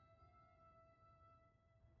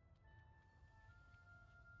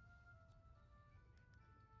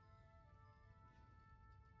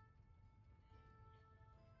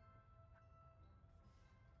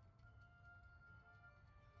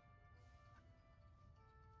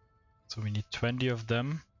 So we need 20 of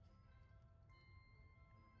them.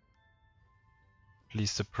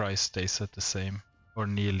 Please the price stays at the same or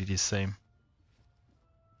nearly the same.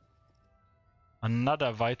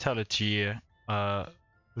 Another vitality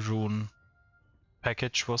rune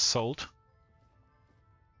package was sold.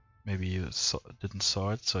 Maybe you didn't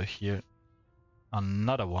saw it. So here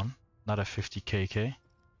another one, another 50 KK.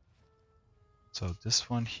 So this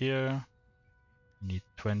one here, we need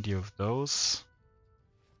 20 of those.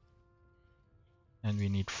 And we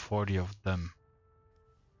need 40 of them.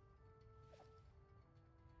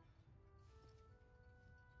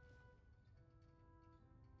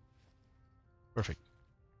 Perfect.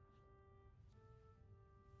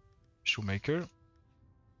 Shoemaker.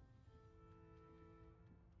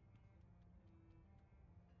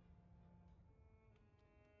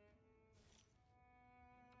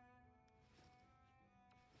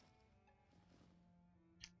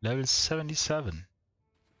 Level 77.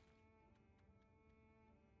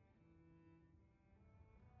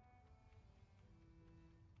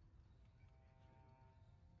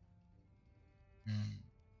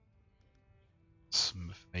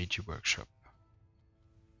 Smith Mage Workshop.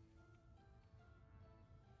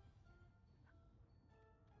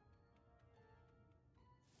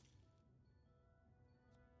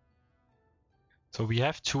 So we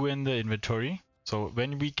have 2 in the inventory. So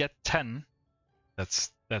when we get 10,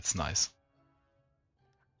 that's nice.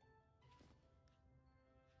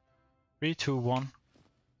 3, 2, 1.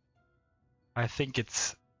 I think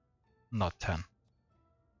it's not 10.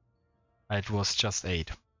 It was just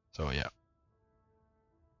 8. So yeah.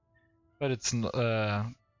 But it's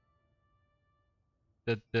that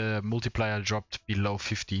the multiplier dropped below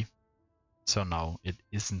 50. So now it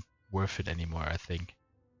isn't worth it anymore, I think.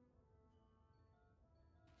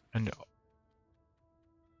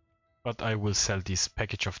 But I will sell this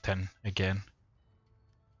package of 10 again.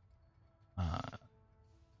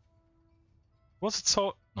 Was it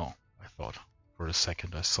sold? No, I thought for a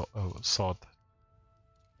second I thought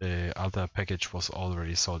the other package was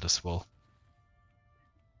already sold as well.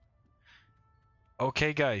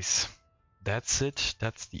 Okay guys, that's it.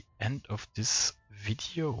 That's the end of this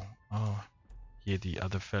video. Oh, here the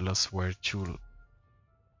other fellas were too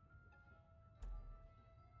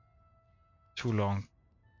long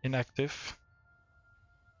inactive.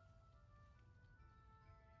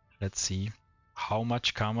 Let's see how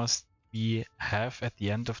much karmas we have at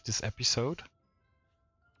the end of this episode.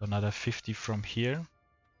 Another 50 from here.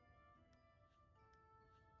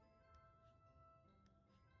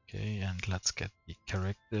 Okay, and let's get the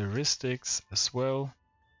characteristics as well.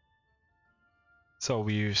 So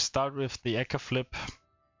we start with the Eka Flip.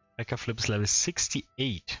 Eka Flip is level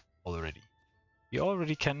 68 already. We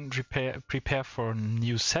already can prepare for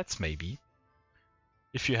new sets maybe.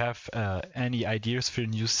 If you have any ideas for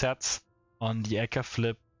new sets on the Eka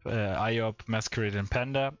Flip, IOP, Masquerade and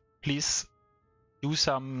Panda, please do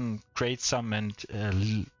some, create some,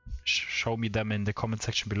 and show me them in the comment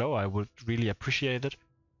section below. I would really appreciate it.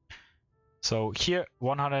 So here,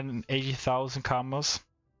 180,000 karmas.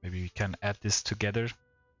 Maybe we can add this together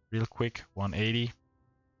real quick. 180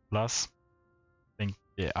 plus. I think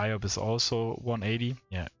the IOP is also 180.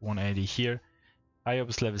 Yeah, 180 here. IOP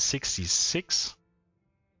is level 66.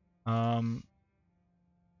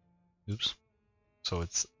 Oops. So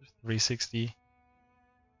it's 360.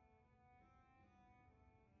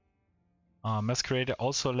 Masquerader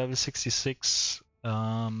also level 66.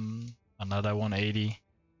 Another 180.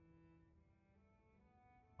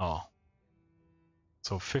 Oh.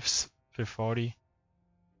 So 540.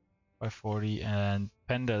 540, and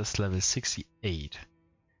Panda is level 68.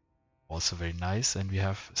 Also very nice. And we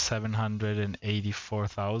have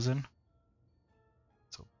 784,000.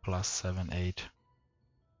 So plus 78.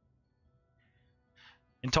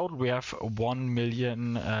 In total, we have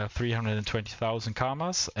 1,320,000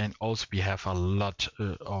 karmas, and also we have a lot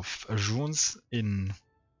of runes in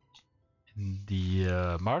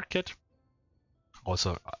the market.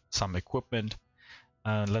 Also some equipment.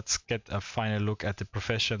 Let's get a final look at the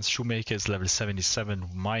professions. Shoemaker is level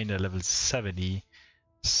 77, miner level 70,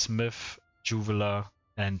 smith, jeweler,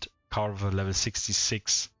 and carver level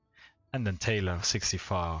 66, and then tailor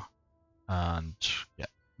 64. And yeah.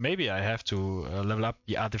 Maybe I have to level up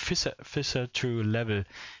the artificer to level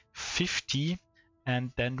 50,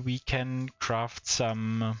 and then we can craft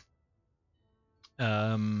some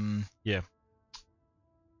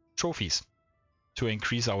trophies to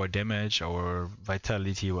increase our damage, our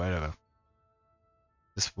vitality, whatever.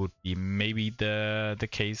 This would be maybe the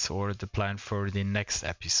case or the plan for the next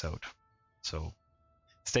episode. So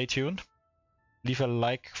stay tuned. Leave a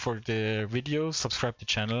like for the video, subscribe to the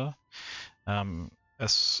channel.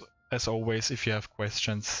 As always, if you have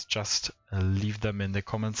questions, just leave them in the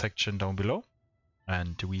comment section down below,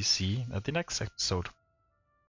 and we see you at the next episode.